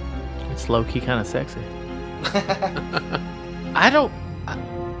 It's low key kind of sexy. I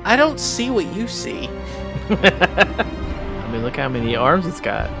don't see what you see. I mean, look how many arms it's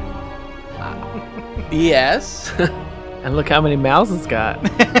got, Yes. and look how many mouths it's got.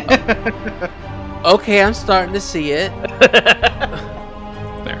 Okay, I'm starting to see it.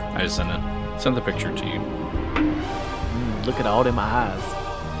 There, I just sent the picture to you. Look at all them eyes.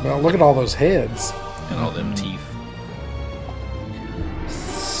 Well, look at all those heads. and all them teeth.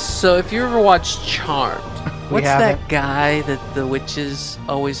 So if you ever watched Charmed, what's that haven't. guy that the witches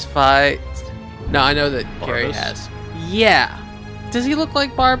always fight? No, I know that Gary Barbas? has. Yeah. Does he look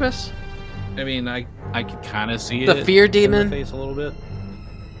like Barbas? I mean, I could kind of see The it fear in demon? the face a little bit.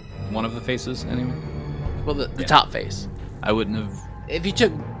 One of the faces, anyway. Well, the Yeah. top face. I wouldn't have. If you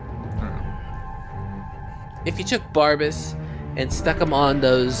took I don't know. Barbas and stuck him on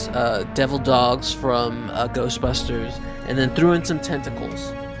those devil dogs from Ghostbusters, and then threw in some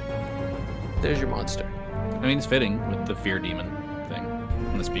tentacles, there's your monster. I mean, it's fitting with the fear demon thing,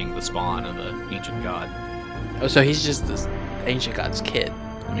 and this being the spawn of the ancient god. Oh, so he's just this ancient god's kid.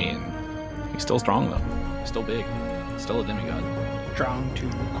 I mean, he's still strong though. He's still big. Still a demigod. Strong to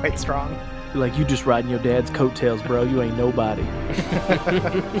quite strong. Like, you just riding your dad's coattails, bro. You ain't nobody.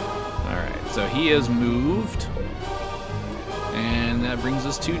 All right, so he has moved, and that brings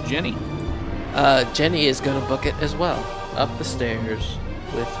us to Jenny. Jenny is going to book it as well. Up the stairs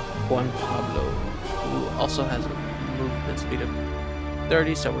with Juan Pablo, who also has a movement speed of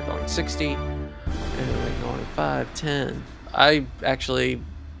 30, so we're going 60. And we're going 5, 10. I actually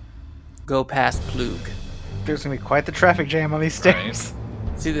go past Plug. There's gonna be quite the traffic jam on these stairs.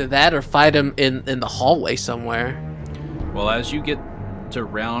 It's either that or fight him in the hallway somewhere. Well, as you get to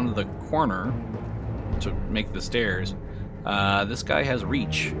round the corner to make the stairs, this guy has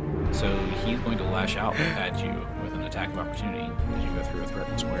reach, so he's going to lash out at you with an attack of opportunity as you go through a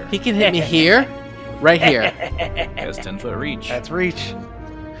threatened square. He can hit me here, right here. He has 10-foot reach. That's reach.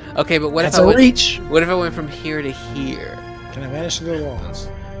 Okay, but what That's if I a went? reach. What if I went from here to here? Can I vanish through the walls?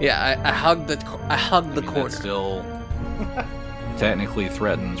 Yeah, I hugged the I mean, corner. that still technically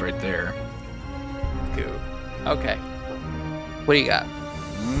threatens right there. Goo. Okay. What do you got?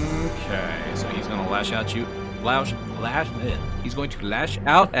 Okay, so he's going to lash out you. He's going to lash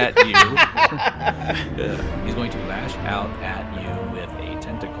out at you. He's going to lash out at you with a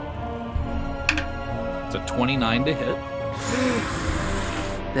tentacle. It's a 29 to hit.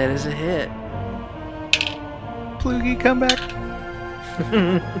 That is a hit. Plugy, come back.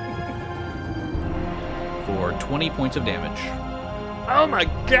 For 20 points of damage. Oh my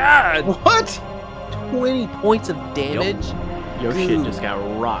god! What? 20 points of damage? Your shit Dude. just got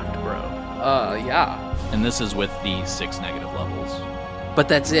rocked, bro. Yeah. And this is with the 6 negative levels. But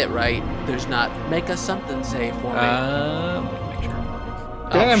that's it, right? There's not. Make us something safe for me. Let me make sure. Oh,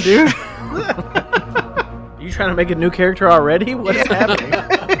 Damn, dude. You trying to make a new character already? What is happening?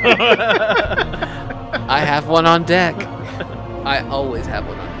 I have one on deck. I always have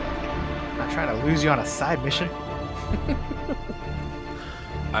one on deck. Not trying to lose you on a side mission.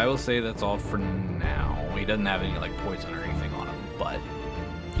 I will say that's all for now. He doesn't have any like poison or anything on him, but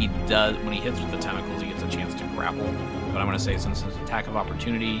he does when he hits with the tentacles, he gets a chance to grapple. But I'm gonna say since it's an attack of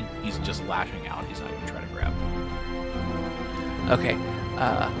opportunity, he's just lashing out. He's not gonna try to grab. Okay.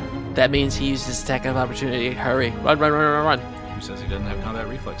 That means he used his attack of opportunity. Hurry. Run, run, run, run, run. Who says he doesn't have combat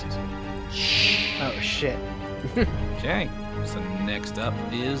reflexes? Oh shit. Okay. So next up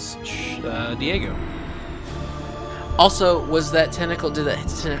is Diego. Also, did that tentacle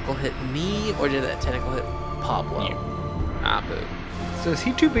hit me, or did that tentacle hit Pablo? You. Ah, boo. So is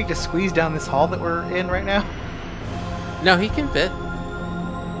he too big to squeeze down this hall that we're in right now? No, he can fit.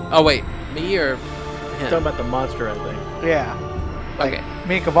 Oh, wait. Me or Talking him? about the monster, I think. Yeah. Okay.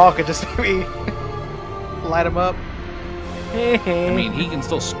 Me and Cabal could just maybe light him up. I mean, he can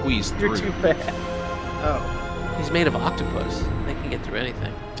still squeeze through. You're too fat. Oh, He's made of octopus. They can get through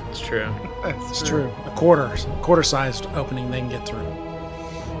anything. It's true. It's true. A quarter-sized opening they can get through.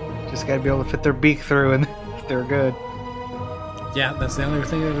 Just gotta be able to fit their beak through, and they're good. Yeah, that's the only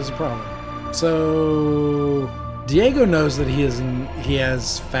thing that is a problem. So Diego knows that he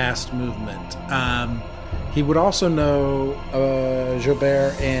has fast movement. He would also know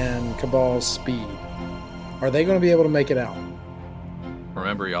Jobert and Cabal's speed. Are they going to be able to make it out?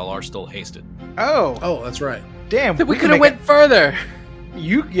 Remember, y'all are still hasted. Oh, Oh, that's right. damn. We can could have make went further.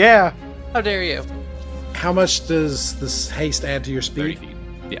 Yeah. How dare you? How much does this haste add to your 30 speed? feet.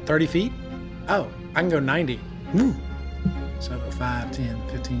 Yeah. 30 feet? Oh, I can go 90. Woo. So 5, 10,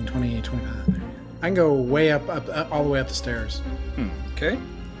 15, 20, 25. I can go way up, all the way up the stairs. Okay.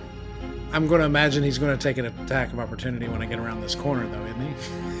 I'm going to imagine he's going to take an attack of opportunity when I get around this corner, though, isn't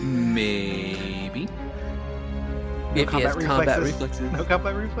he? Maybe. If he has combat reflexes. No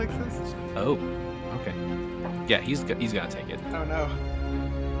combat reflexes? Oh. Okay. Yeah, he's gonna take it. Oh no.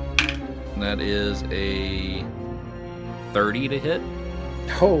 That is a 30 to hit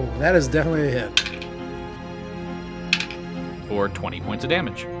Oh, that is definitely a hit. for 20 points of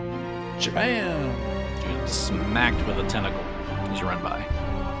damage. Shabam! You get smacked with a tentacle as you run by.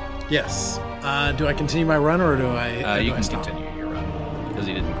 Yes. Do I continue my run or do I? You do I can stop? continue your run because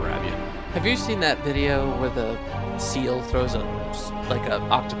he didn't grab you. Have you seen that video where the seal throws an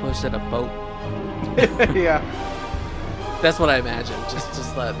octopus at a boat? Yeah. That's what I imagine. Just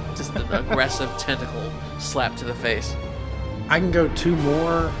an aggressive tentacle slap to the face. I can go 2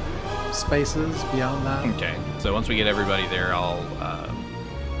 more spaces beyond that. Okay. So once we get everybody there, I'll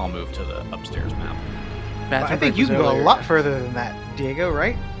move to the upstairs map. But I think you can go a lot further than that, Diego,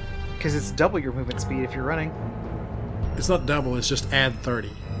 right? Because it's double your movement speed if you're running. It's not double. It's just add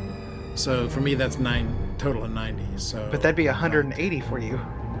 30. So for me, that's 9 total of 90. So. But that'd be 180 for you,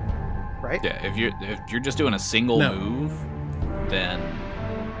 right? Yeah. If you're just doing a single No. move, then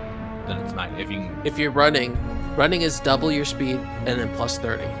it's 9. If you're running is double your speed and then plus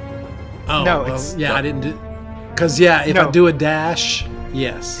 30. Oh No, well, it's- yeah, I didn't do. Because if No. I do a dash,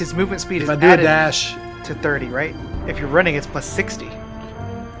 yes. His movement speed If is I do a added dash, to 30, right? If you're running, it's plus 60.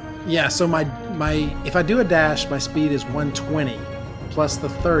 yeah. So my if I do a dash, my speed is 120 plus the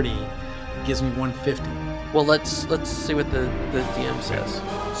 30 gives me 150. Well, let's see what the DM says.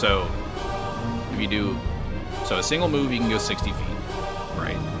 So if you do a single move, you can go 60 feet,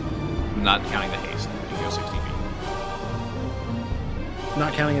 right? Not counting the haste, you can go 60 feet.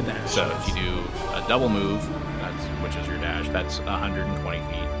 Not counting a dash. So if you do a double move, which is your dash, that's 120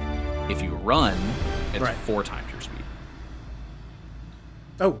 feet. If you run, it's Right. 4 times your speed.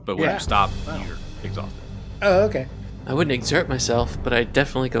 Oh, But when yeah. you stop, Wow. you're exhausted. Oh, okay. I wouldn't exert myself, but I'd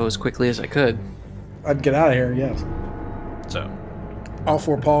definitely go as quickly as I could. I'd get out of here. Yes. So All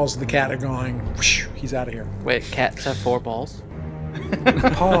 4 paws of the cat are going. Whoosh, he's out of here. Wait, cats have 4 balls?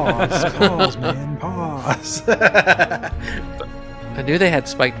 Pause, man, pause. I knew they had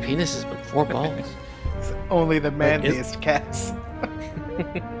spiked penises, but 4 balls. It's only the manliest cats.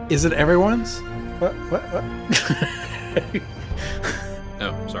 Is it everyone's? What?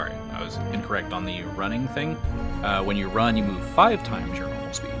 Oh, sorry. I was incorrect on the running thing. When you run, you move 5 times your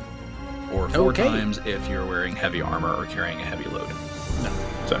normal speed. Or 4 Okay. times if you're wearing heavy armor or carrying a heavy load. No.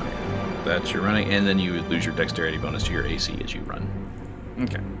 So, that's your running, and then you would lose your dexterity bonus to your AC as you run.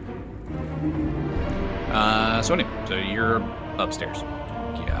 Okay. So anyway, so you're upstairs.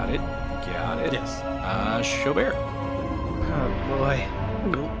 Got it. Yes. Chaubert. Oh boy.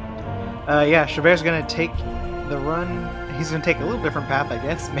 Yeah, Chabert's gonna take the run. He's gonna take a little different path, I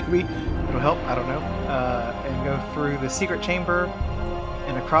guess. Maybe it'll help. I don't know. And go through the secret chamber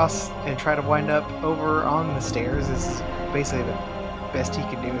and across and try to wind up over on the stairs. This is basically the best he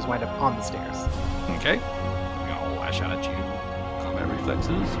can do is wind up on the stairs. Okay. I'm gonna lash out at you. Combat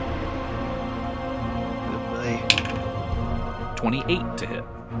reflexes. Oh boy. 28 to hit.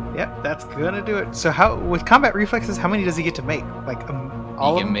 Yep, that's gonna do it. So how with combat reflexes, how many does he get to make? Like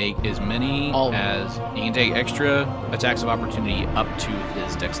all You of can them? make as many All of them. as you can take extra attacks of opportunity up to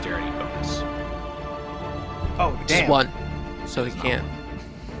his dexterity bonus. Oh Just damn. one. So he can't.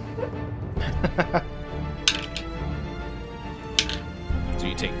 So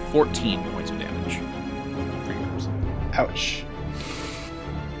you take 14 points of damage for yours. Ouch.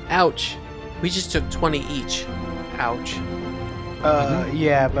 Ouch. We just took 20 each. Ouch.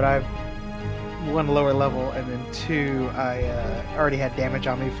 Yeah, but I've 1 lower level, and then 2, I already had damage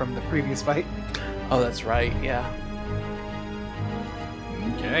on me from the previous fight. Oh, that's right. Yeah.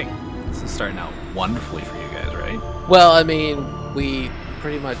 Okay. This is starting out wonderfully for you guys, right? Well, I mean, we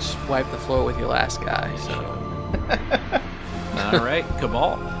pretty much wiped the floor with your last guy, so. All right,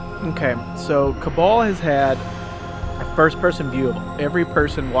 Cabal. Okay, so Cabal has had a first-person view of every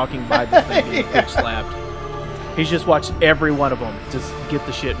person walking by this thing being bitch slapped. He's just watched every one of them just get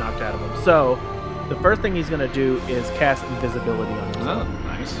the shit knocked out of him. So, the first thing he's going to do is cast invisibility on himself. Oh,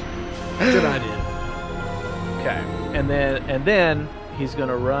 nice. Good idea. Okay, and then he's going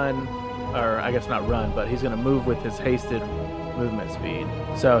to run, or I guess not run, but he's going to move with his hasted movement speed.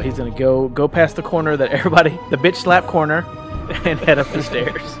 So he's going to go past the corner that everybody, the bitch slap corner, and head up the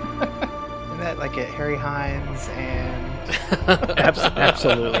stairs. Isn't that like at Harry Hines and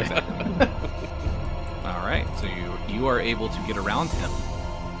Absolutely. All right, so you are able to get around him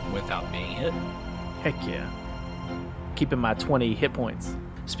without being hit. Heck yeah. Keeping my 20 hit points.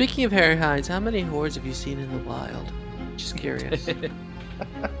 Speaking of Harry Hines, how many hordes have you seen in the wild? Just curious. I've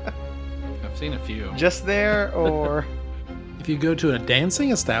seen a few. just there or If you go to a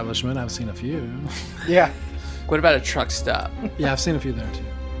dancing establishment, I've seen a few. yeah. What about a truck stop? Yeah, I've seen a few there too.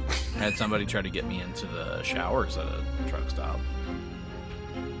 I had somebody try to get me into the showers at a truck stop.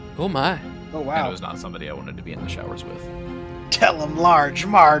 Oh my. Oh And it wow. was not somebody I wanted to be in the showers with. Tell him Large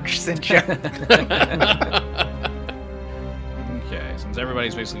Marge sent you. Okay, since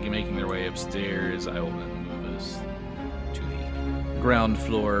everybody's basically making their way upstairs, I will then move us to the ground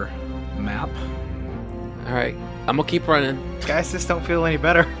floor map. All right, I'm gonna keep running. Guys, this don't feel any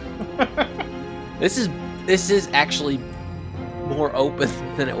better. This is actually more open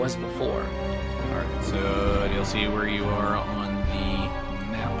than it was before. All right, so you'll see where you are on the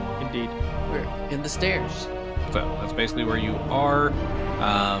map. Indeed. We're in the stairs. So that's basically where you are.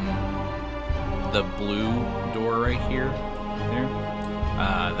 The blue door right here, there.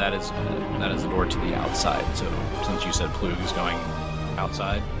 That is the door to the outside. So since you said Plug is going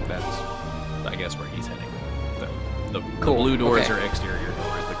outside, that's I guess where he's heading. The Cool. blue doors Okay. are exterior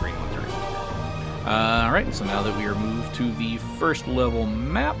doors. The green ones are interior. All right. So now that we are moved to the first level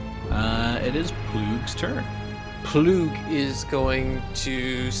map, it is Plug's turn. Plug is going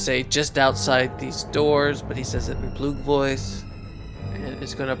to say just outside these doors, but he says it in Plug voice, and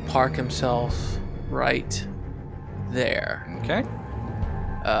is going to park himself right there. Okay.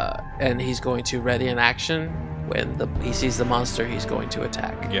 And he's going to ready an action when he sees the monster he's going to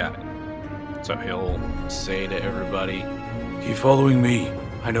attack. Got it. So he'll say to everybody, Keep following me.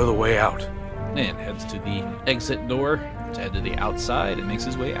 I know the way out. and heads to the exit door to head to the outside and makes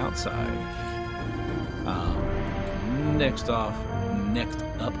his way outside. Next up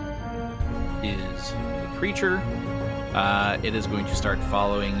is the creature. It is going to start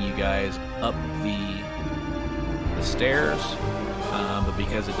following you guys up the stairs, but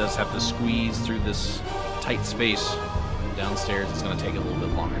because it does have to squeeze through this tight space downstairs, it's going to take a little bit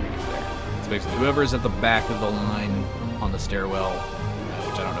longer to get there. So basically, whoever is at the back of the line on the stairwell,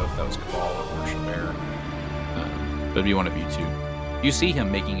 which I don't know if that was Cabal or Chabert, but it'd be one of you two. You see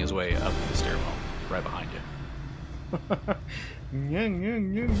him making his way up the stairwell right behind you.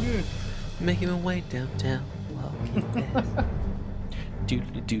 Making my way downtown. Walking fast.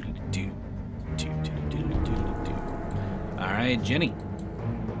 Doodly-doodly-doo. Doodly-doodly-doodly-doo. All right, Jenny.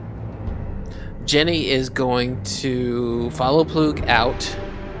 Jenny is going to follow Plug out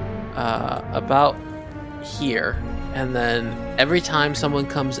about here, and then every time someone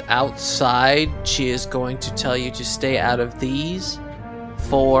comes outside, she is going to tell you to stay out of these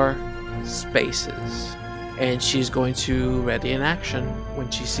 4 spaces. And she's going to ready an action when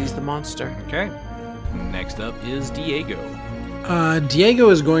she sees the monster. Okay. Next up is Diego. Diego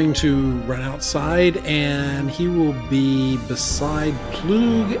is going to run outside, and he will be beside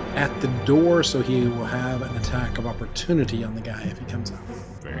Plug at the door, so he will have an attack of opportunity on the guy if he comes out.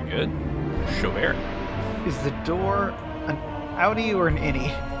 Very good. Chabert. Is the door an outie or an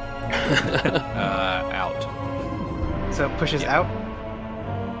innie? Out. So it pushes out?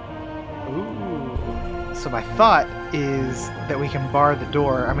 Ooh. So my thought is that we can bar the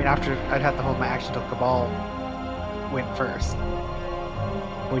door. I mean, after I'd have to hold my action till Cabal went first.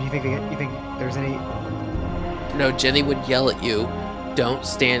 What do you think? You think there's any? No, Jenny would yell at you, don't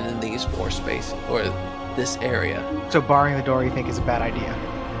stand in these 4 spaces, or this area. So barring the door, you think is a bad idea?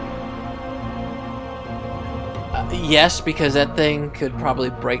 Yes, because that thing could probably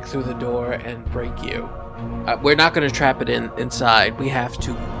break through the door and break you. We're not going to trap it inside. We have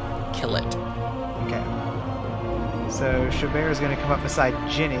to kill it. Okay. So Chabert is going to come up beside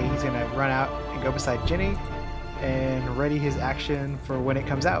Ginny. He's going to run out and go beside Ginny and ready his action for when it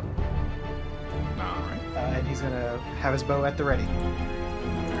comes out. All right. And he's going to have his bow at the ready.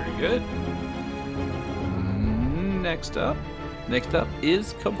 Very good. Next up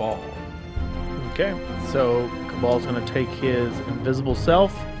is Cabal. Okay, so Cabal's going to take his invisible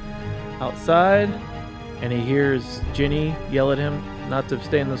self outside, and he hears Ginny yell at him not to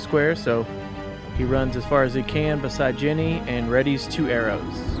stay in the square, so he runs as far as he can beside Ginny and readies 2 arrows.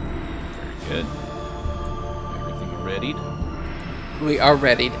 Very good. Everything readied. We are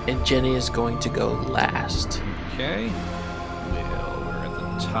ready, and Jenny is going to go last. Okay. Well, we're at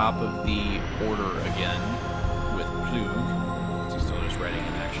the top of the order again with Plug. He's still just readying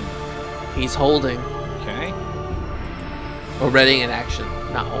an action. He's holding, Okay. or readying an action,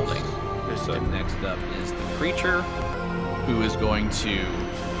 not holding. So next up is the creature, who is going to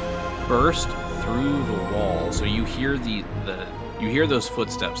burst through the wall. So you hear you hear those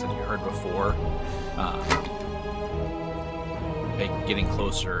footsteps that you heard before, getting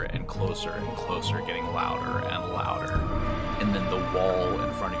closer and closer and closer, getting louder and louder, and then the wall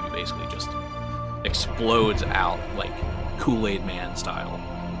in front of you basically just explodes out like Kool-Aid Man style.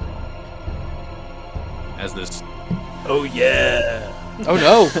 As this, Oh yeah. Oh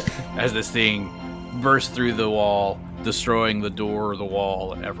no! as this thing bursts through the wall, destroying the door, the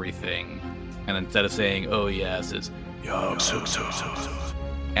wall, everything. And instead of saying, "Oh yes," it's Yo, so.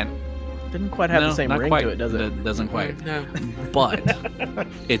 and Didn't quite have the same not ring quite. to it, does it? It doesn't quite. No. But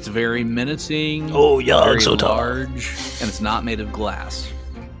it's very menacing. Oh, yeah, very so tall. large, and it's not made of glass.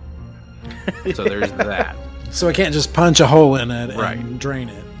 So there's that. So I can't just punch a hole in it and Right. drain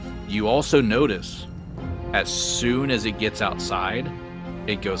it. You also notice, as soon as it gets outside,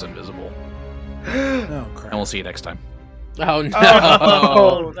 it goes invisible. Oh crap! And we'll see you next time. Oh no!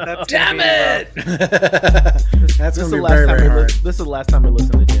 Oh, that's Damn gonna it! That's This is gonna the be last very, time very we hard. this is the last time we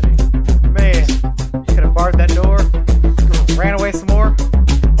listen to Jimmy. be man. You could have barred that door. Ran away some more.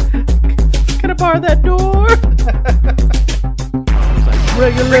 Can I bar that door?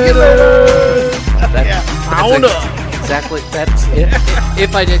 Regulators. Exactly. That's it.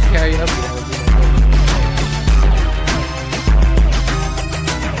 If I did karaoke.